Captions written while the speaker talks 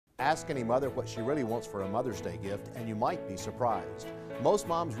Ask any mother what she really wants for a Mother's Day gift, and you might be surprised. Most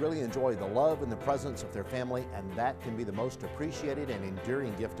moms really enjoy the love and the presence of their family, and that can be the most appreciated and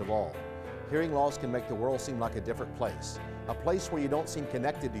enduring gift of all. Hearing loss can make the world seem like a different place, a place where you don't seem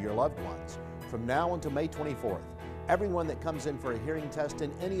connected to your loved ones. From now until May 24th, everyone that comes in for a hearing test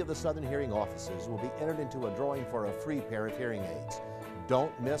in any of the Southern Hearing offices will be entered into a drawing for a free pair of hearing aids.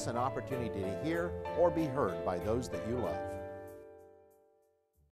 Don't miss an opportunity to hear or be heard by those that you love.